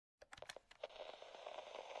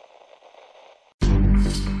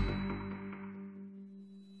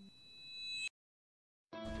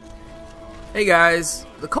Hey guys,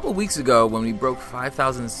 a couple weeks ago when we broke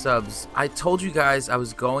 5,000 subs, I told you guys I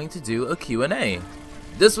was going to do a Q&A.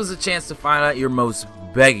 This was a chance to find out your most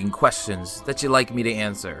begging questions that you'd like me to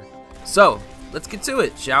answer. So, let's get to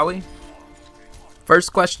it, shall we?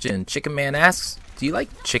 First question, Chicken Man asks, do you like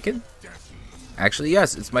chicken? Actually,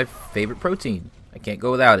 yes, it's my favorite protein. I can't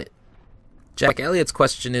go without it. Jack Elliott's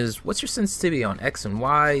question is, what's your sensitivity on X and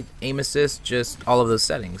Y, aim assist, just all of those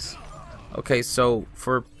settings? Okay, so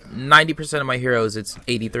for 90% of my heroes, it's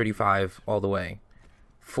 80-35 all the way.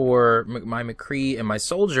 For my McCree and my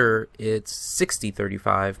Soldier, it's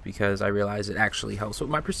 60-35 because I realize it actually helps with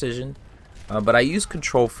my precision. But I use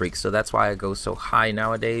Control Freaks, so that's why I go so high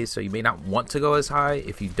nowadays. So you may not want to go as high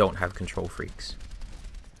if you don't have Control Freaks.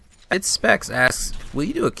 Ed Specs asks, will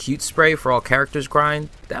you do a cute spray for all characters grind?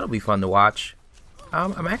 That'll be fun to watch.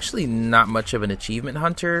 I'm actually not much of an achievement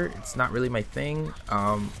hunter. It's not really my thing.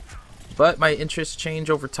 But my interests change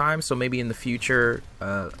over time, so maybe in the future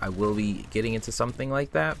I will be getting into something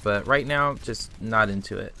like that, but right now, just not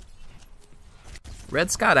into it.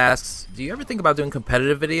 Red Scott asks, do you ever think about doing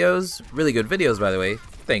competitive videos? Really good videos, by the way.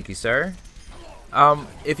 Thank you, sir.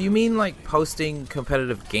 If you mean like posting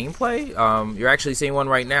competitive gameplay, you're actually seeing one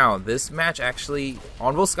right now. This match actually,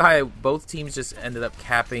 on Volskaya, both teams just ended up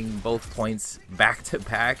capping both points back to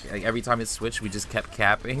back. Like every time it switched, we just kept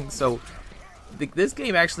capping, so this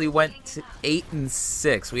game actually went to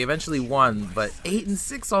 8-6. We eventually won, but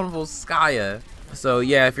 8-6 on Volskaya. So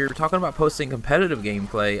yeah, if you're talking about posting competitive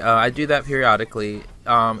gameplay, I do that periodically.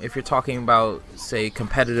 If you're talking about, say,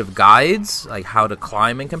 competitive guides, like how to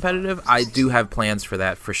climb in competitive, I do have plans for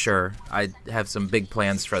that for sure. I have some big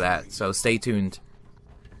plans for that, so stay tuned.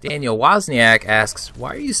 Daniel Wozniak asks,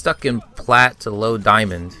 why are you stuck in plat to low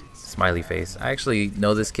diamond? Smiley face. I actually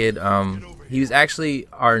know this kid. He was actually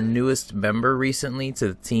our newest member recently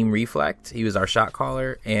to Team Reflect. He was our shot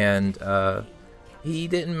caller, and he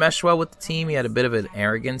didn't mesh well with the team. He had a bit of an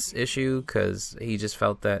arrogance issue because he just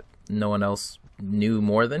felt that no one else knew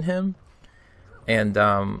more than him. And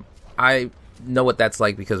I know what that's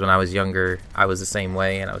like because when I was younger, I was the same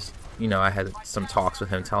way, and I had some talks with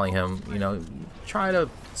him telling him, try to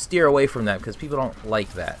steer away from that because people don't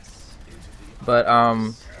like that. But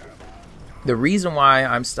the reason why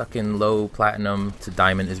I'm stuck in low platinum to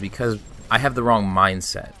diamond is because I have the wrong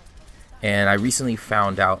mindset, and I recently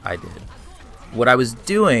found out I did. What I was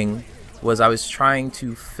doing was I was trying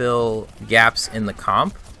to fill gaps in the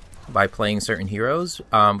comp by playing certain heroes,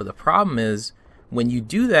 but the problem is when you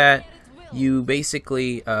do that, you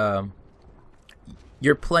basically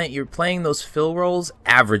you're playing those fill roles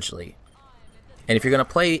averagely. And if you're going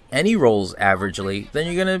to play any roles averagely, then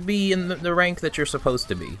you're going to be in the rank that you're supposed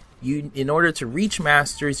to be. In order to reach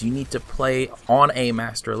masters, you need to play on a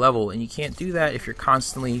master level, and you can't do that if you're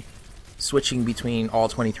constantly switching between all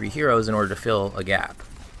 23 heroes in order to fill a gap.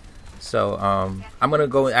 So I'm going to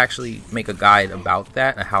go actually make a guide about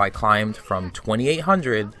that and how I climbed from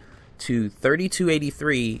 2800 to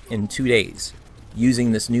 3283 in 2 days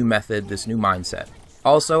using this new method, this new mindset.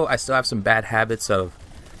 Also, I still have some bad habits of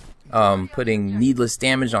putting needless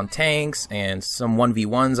damage on tanks, and some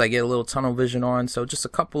 1v1s I get a little tunnel vision on, so just a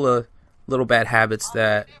couple of little bad habits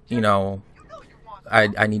that,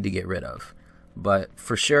 I need to get rid of. But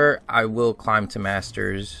for sure, I will climb to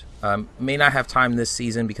Masters. May not have time this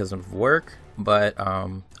season because of work, but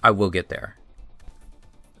I will get there.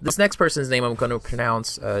 This next person's name I'm going to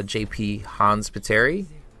pronounce JP Hans Pateri.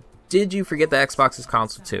 Did you forget the Xbox is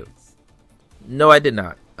console too? No, I did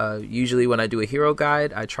not. Usually when I do a hero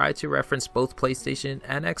guide, I try to reference both PlayStation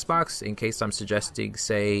and Xbox in case I'm suggesting,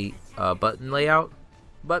 say, a button layout.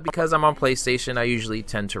 But because I'm on PlayStation, I usually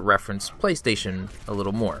tend to reference PlayStation a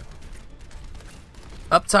little more.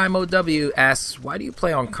 Uptime OW asks, why do you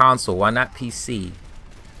play on console? Why not PC?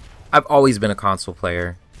 I've always been a console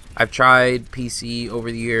player. I've tried PC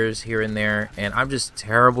over the years here and there, and I'm just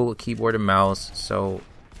terrible with keyboard and mouse, so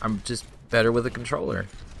I'm just better with a controller.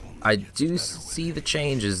 I do see the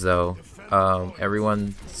changes though.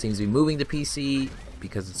 Everyone seems to be moving to PC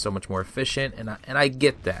because it's so much more efficient, and I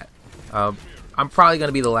get that. I'm probably going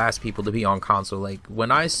to be the last people to be on console. Like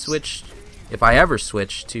when I switched, if I ever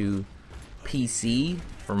switch to PC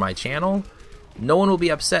for my channel, no one will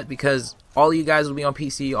be upset because all you guys will be on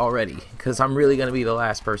PC already, because I'm really going to be the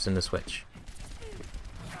last person to switch.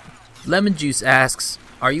 Lemon Juice asks,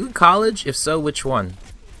 are you in college? If so, which one?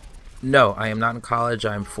 No, I am not in college.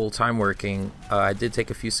 I'm full-time working. I did take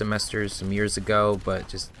a few semesters some years ago, but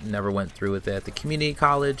just never went through with it at the community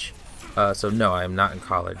college. So no, I am not in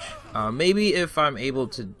college. Maybe if I'm able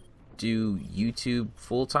to do YouTube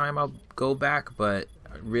full-time, I'll go back, but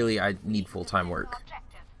really I need full-time work.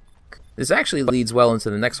 This actually leads well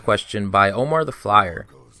into the next question by Omar the Flyer.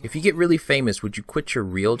 If you get really famous, would you quit your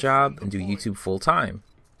real job and do YouTube full time?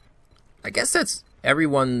 I guess that's every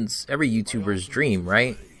YouTuber's dream,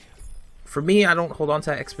 right? For me, I don't hold on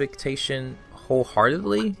to that expectation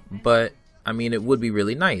wholeheartedly, but I mean, it would be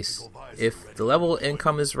really nice. If the level of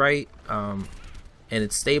income is right, and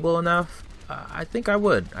it's stable enough, I think I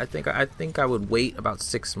would. I think I would wait about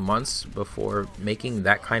 6 months before making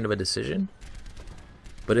that kind of a decision.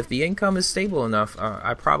 But if the income is stable enough,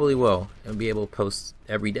 I probably will, and be able to post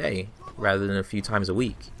every day rather than a few times a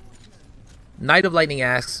week. Night of Lightning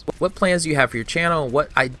asks, what plans do you have for your channel?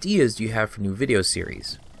 What ideas do you have for new video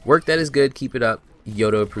series? Work that is good, keep it up.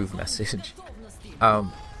 Yoda approved message. I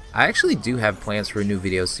actually do have plans for a new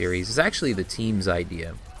video series. It's actually the team's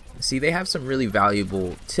idea. See, they have some really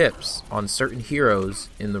valuable tips on certain heroes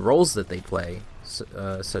in the roles that they play,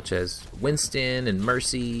 such as Winston and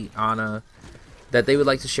Mercy, Ana, that they would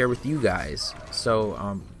like to share with you guys.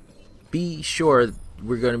 So be sure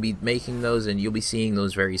we're going to be making those, and you'll be seeing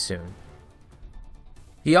those very soon.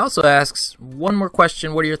 He also asks, one more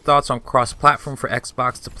question, what are your thoughts on cross-platform for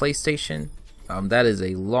Xbox to PlayStation? That is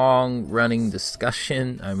a long-running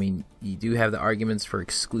discussion. I mean, you do have the arguments for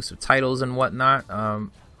exclusive titles and whatnot.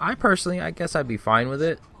 I personally, I guess I'd be fine with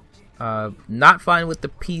it. Not fine with the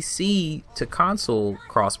PC to console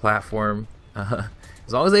cross-platform. As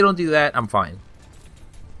long as they don't do that, I'm fine.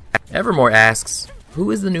 Evermore asks,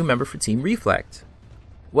 who is the new member for Team Reflect?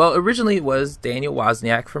 Well, originally it was Daniel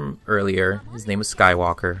Wozniak from earlier. His name is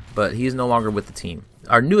Skywalker, but he is no longer with the team.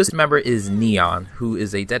 Our newest member is Neon, who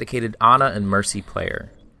is a dedicated Ana and Mercy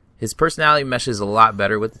player. His personality meshes a lot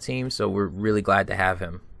better with the team, so we're really glad to have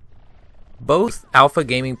him. Both Alpha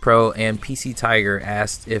Gaming Pro and PC Tiger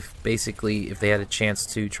asked if they had a chance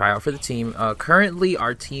to try out for the team. Currently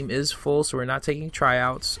our team is full, so we're not taking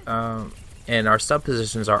tryouts, and our sub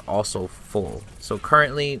positions are also full. So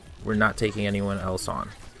currently we're not taking anyone else on.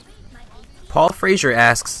 Paul Frazier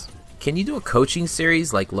asks, can you do a coaching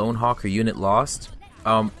series like Lone Hawk or Unit Lost?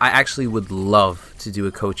 I actually would love to do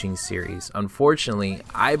a coaching series. Unfortunately,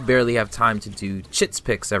 I barely have time to do Chit's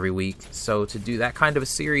picks every week, so to do that kind of a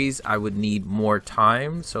series, I would need more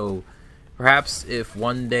time. So perhaps if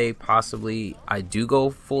one day possibly I do go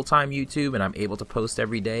full-time YouTube and I'm able to post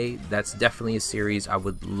every day, that's definitely a series I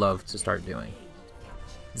would love to start doing.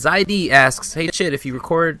 Zaidi asks, hey Chit, if you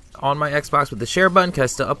record on my Xbox with the share button, can I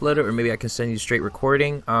still upload it, or maybe I can send you straight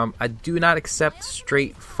recording? I do not accept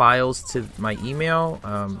straight files to my email.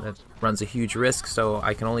 That runs a huge risk, so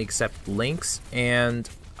I can only accept links, and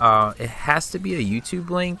it has to be a YouTube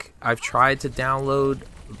link. I've tried to download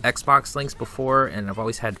Xbox links before, and I've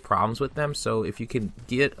always had problems with them, so if you can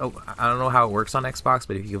get, I don't know how it works on Xbox,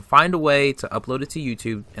 but if you can find a way to upload it to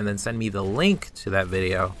YouTube and then send me the link to that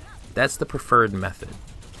video, that's the preferred method.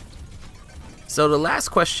 So the last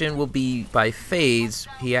question will be by Fades.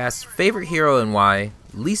 He asks, favorite hero and why,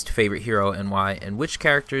 least favorite hero and why, and which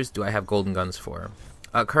characters do I have golden guns for?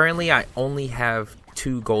 Currently I only have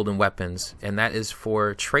 2 golden weapons, and that is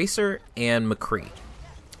for Tracer and McCree.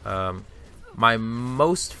 My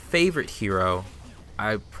most favorite hero,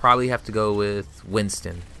 I probably have to go with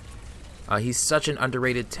Winston. He's such an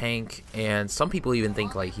underrated tank, and some people even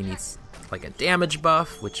think like he needs like a damage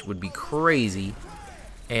buff, which would be crazy.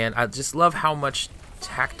 And I just love how much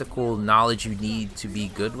tactical knowledge you need to be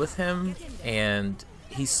good with him, and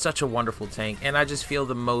he's such a wonderful tank, and I just feel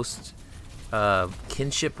the most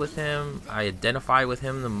kinship with him. I identify with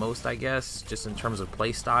him the most, I guess, just in terms of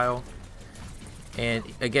play style. And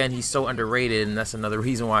again, he's so underrated, and that's another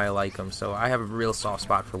reason why I like him. So I have a real soft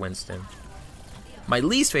spot for Winston. My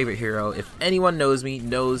least favorite hero, if anyone knows me,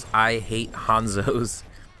 knows I hate Hanzos.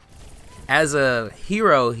 As a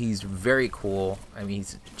hero, he's very cool. I mean,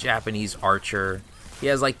 he's a Japanese archer. He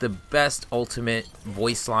has like the best ultimate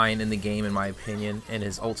voice line in the game, in my opinion, and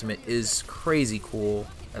his ultimate is crazy cool.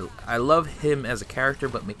 I love him as a character,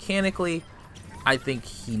 but mechanically, I think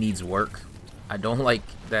he needs work. I don't like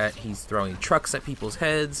that he's throwing trucks at people's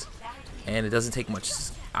heads, and it doesn't take much.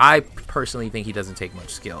 I personally think he doesn't take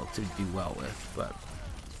much skill to do well with, but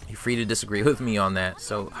you're free to disagree with me on that.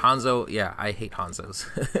 So Hanzo, yeah, I hate Hanzos.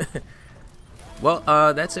 Well,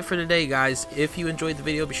 that's it for today, guys. If you enjoyed the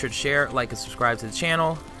video, be sure to share, like, and subscribe to the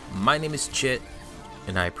channel. My name is Chit,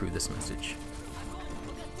 and I approve this message.